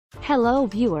Hello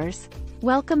viewers.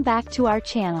 Welcome back to our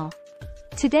channel.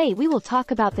 Today we will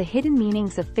talk about the hidden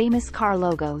meanings of famous car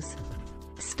logos.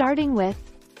 Starting with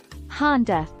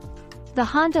Honda. The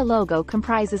Honda logo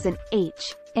comprises an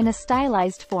H in a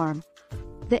stylized form.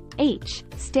 The H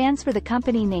stands for the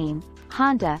company name,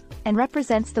 Honda, and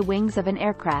represents the wings of an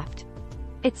aircraft.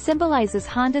 It symbolizes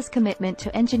Honda's commitment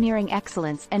to engineering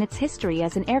excellence and its history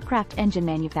as an aircraft engine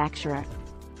manufacturer.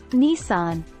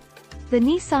 Nissan. The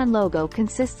Nissan logo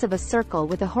consists of a circle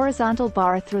with a horizontal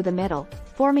bar through the middle,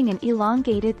 forming an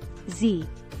elongated Z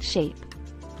shape.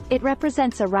 It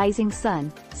represents a rising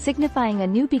sun, signifying a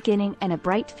new beginning and a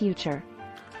bright future.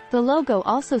 The logo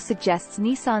also suggests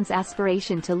Nissan's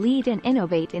aspiration to lead and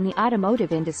innovate in the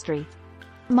automotive industry.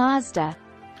 Mazda.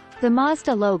 The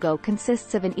Mazda logo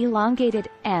consists of an elongated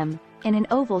M in an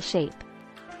oval shape.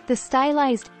 The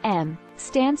stylized M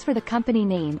stands for the company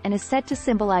name and is said to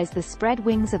symbolize the spread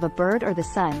wings of a bird or the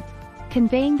sun,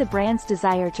 conveying the brand's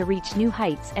desire to reach new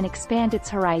heights and expand its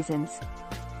horizons.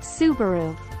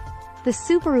 Subaru. The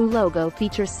Subaru logo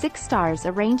features 6 stars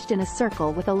arranged in a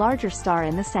circle with a larger star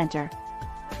in the center.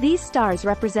 These stars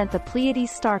represent the Pleiades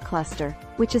star cluster,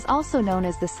 which is also known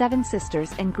as the Seven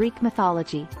Sisters in Greek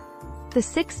mythology. The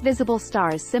 6 visible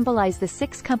stars symbolize the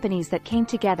 6 companies that came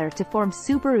together to form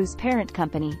Subaru's parent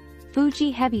company,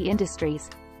 Fuji Heavy Industries,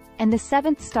 and the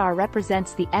 7th star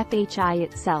represents the FHI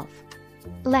itself.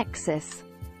 Lexus.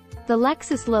 The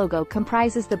Lexus logo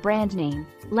comprises the brand name,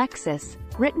 Lexus,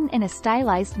 written in a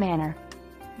stylized manner.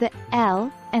 The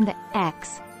L and the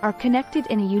X are connected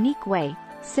in a unique way,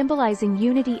 symbolizing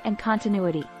unity and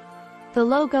continuity. The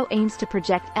logo aims to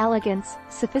project elegance,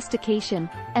 sophistication,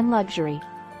 and luxury.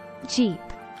 Jeep.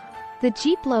 The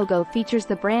Jeep logo features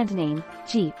the brand name,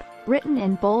 Jeep, written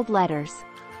in bold letters.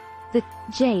 The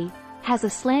J has a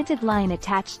slanted line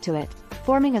attached to it,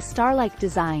 forming a star-like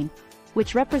design,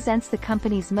 which represents the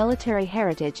company's military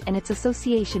heritage and its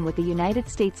association with the United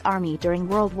States Army during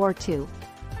World War II.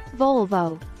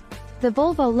 Volvo. The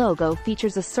Volvo logo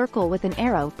features a circle with an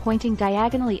arrow pointing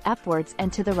diagonally upwards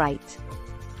and to the right.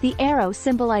 The arrow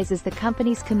symbolizes the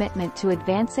company's commitment to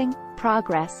advancing,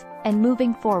 progress, and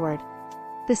moving forward.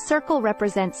 The circle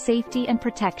represents safety and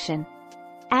protection.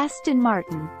 Aston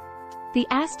Martin. The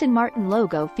Aston Martin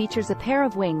logo features a pair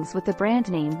of wings with the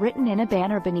brand name written in a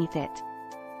banner beneath it.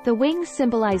 The wings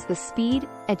symbolize the speed,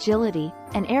 agility,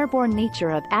 and airborne nature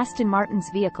of Aston Martin's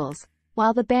vehicles,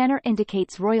 while the banner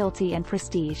indicates royalty and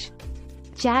prestige.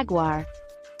 Jaguar.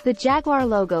 The Jaguar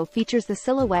logo features the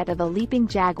silhouette of a leaping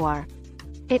jaguar.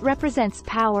 It represents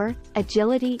power,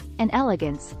 agility, and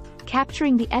elegance,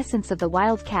 capturing the essence of the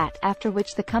wild cat after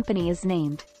which the company is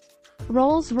named.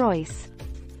 Rolls Royce.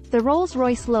 The Rolls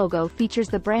Royce logo features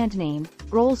the brand name,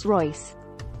 Rolls Royce,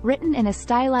 written in a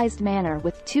stylized manner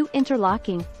with 2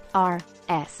 interlocking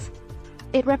R.S.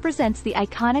 It represents the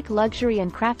iconic luxury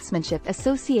and craftsmanship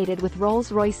associated with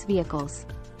Rolls-Royce vehicles.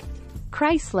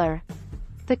 Chrysler.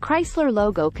 The Chrysler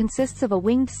logo consists of a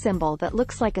winged symbol that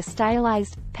looks like a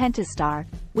stylized pentastar,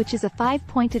 which is a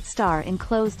 5-pointed star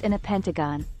enclosed in a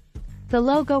pentagon. The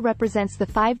logo represents the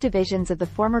 5 divisions of the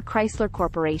former Chrysler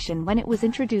Corporation when it was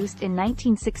introduced in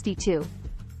 1962.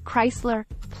 Chrysler,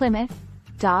 Plymouth,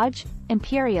 Dodge,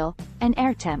 Imperial, and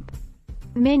Airtemp.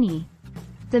 Mini.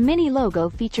 The Mini logo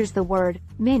features the word,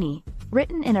 Mini,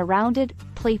 written in a rounded,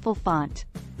 playful font.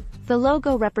 The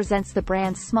logo represents the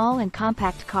brand's small and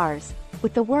compact cars,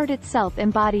 with the word itself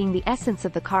embodying the essence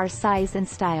of the car's size and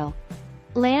style.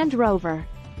 Land Rover.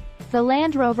 The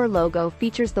Land Rover logo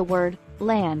features the word,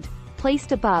 Land,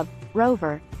 placed above,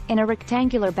 Rover, in a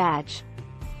rectangular badge.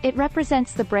 It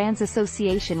represents the brand's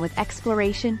association with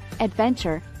exploration,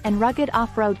 adventure, and rugged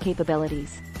off-road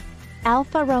capabilities.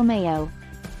 Alfa Romeo.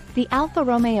 The Alfa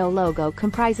Romeo logo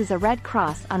comprises a red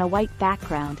cross on a white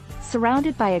background,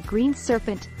 surrounded by a green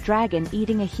serpent dragon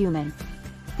eating a human.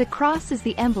 The cross is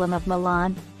the emblem of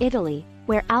Milan, Italy,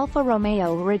 where Alfa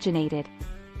Romeo originated.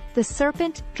 The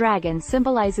serpent dragon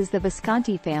symbolizes the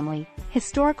Visconti family,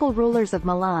 historical rulers of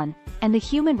Milan, and the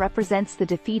human represents the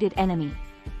defeated enemy.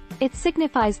 It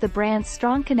signifies the brand's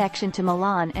strong connection to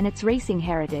Milan and its racing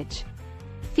heritage.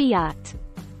 Fiat.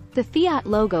 The Fiat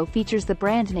logo features the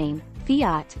brand name,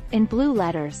 Fiat, in blue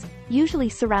letters, usually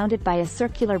surrounded by a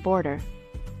circular border.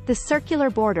 The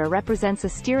circular border represents a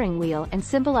steering wheel and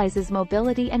symbolizes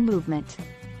mobility and movement.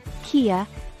 Kia.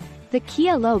 The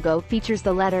Kia logo features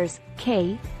the letters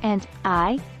K and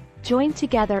I, joined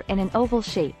together in an oval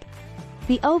shape.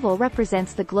 The oval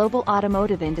represents the global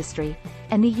automotive industry,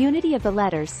 and the unity of the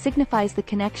letters signifies the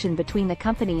connection between the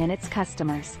company and its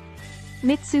customers.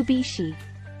 Mitsubishi.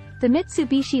 The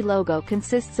Mitsubishi logo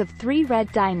consists of 3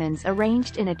 red diamonds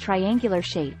arranged in a triangular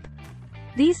shape.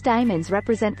 These diamonds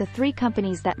represent the three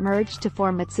companies that merged to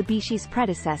form Mitsubishi's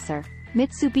predecessor,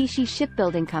 Mitsubishi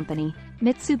Shipbuilding Company,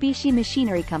 Mitsubishi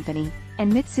Machinery Company,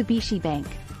 and Mitsubishi Bank.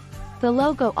 The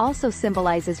logo also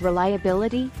symbolizes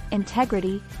reliability,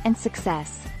 integrity, and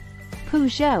success.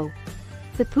 Peugeot.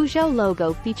 The Peugeot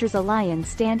logo features a lion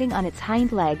standing on its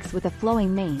hind legs with a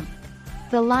flowing mane.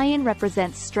 The lion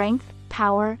represents strength,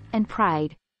 power, and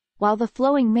pride, while the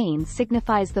flowing mane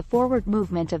signifies the forward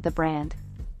movement of the brand.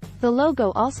 The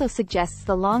logo also suggests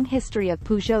the long history of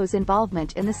Peugeot's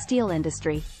involvement in the steel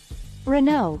industry.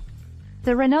 Renault.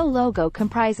 The Renault logo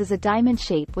comprises a diamond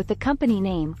shape with the company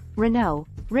name, Renault,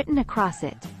 written across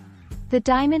it. The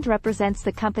diamond represents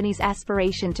the company's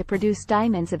aspiration to produce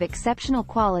diamonds of exceptional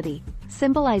quality,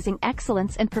 symbolizing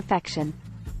excellence and perfection.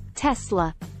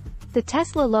 Tesla. The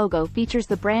Tesla logo features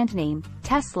the brand name,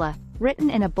 Tesla, written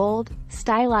in a bold,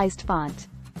 stylized font.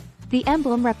 The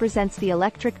emblem represents the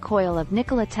electric coil of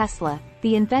Nikola Tesla,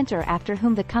 the inventor after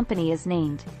whom the company is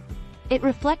named. It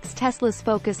reflects Tesla's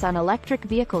focus on electric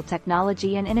vehicle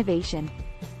technology and innovation.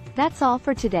 That's all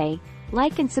for today.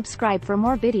 Like and subscribe for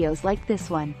more videos like this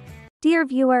one. Dear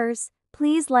viewers,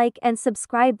 please like and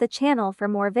subscribe the channel for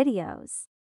more videos.